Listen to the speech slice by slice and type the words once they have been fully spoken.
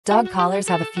Dog collars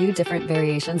have a few different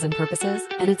variations and purposes,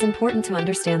 and it's important to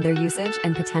understand their usage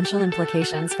and potential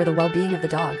implications for the well-being of the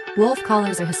dog. Wolf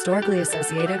collars are historically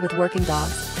associated with working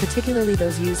dogs, particularly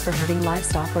those used for herding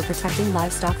livestock or protecting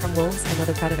livestock from wolves and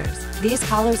other predators. These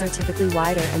collars are typically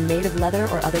wider and made of leather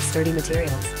or other sturdy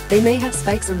materials. They may have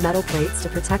spikes or metal plates to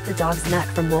protect the dog's neck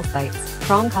from wolf bites.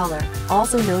 Prong collar,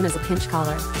 also known as a pinch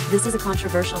collar. This is a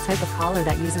controversial type of collar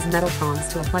that uses metal prongs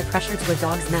to apply pressure to a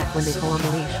dog's neck when they pull on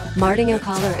the leash. Martingale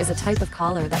collar is a type of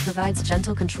collar that provides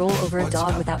gentle control over a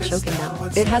dog without choking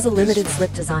them. It has a limited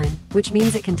slip design, which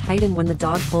means it can tighten when the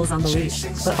dog pulls on the leash,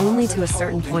 but only to a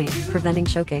certain point, preventing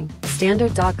choking.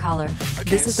 Standard dog collar.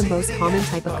 This is the most common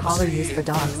type of collar used for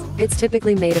dogs. It's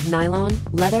typically made of nylon,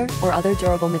 leather, or other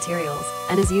durable materials,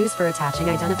 and is used for attaching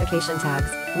identification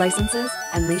tags, licenses,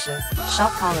 and leashes.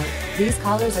 Shock collar. These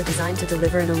collars are designed to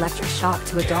deliver an electric shock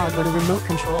to a dog when a remote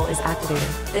control is activated.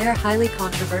 They are highly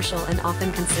controversial and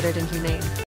often considered inhumane.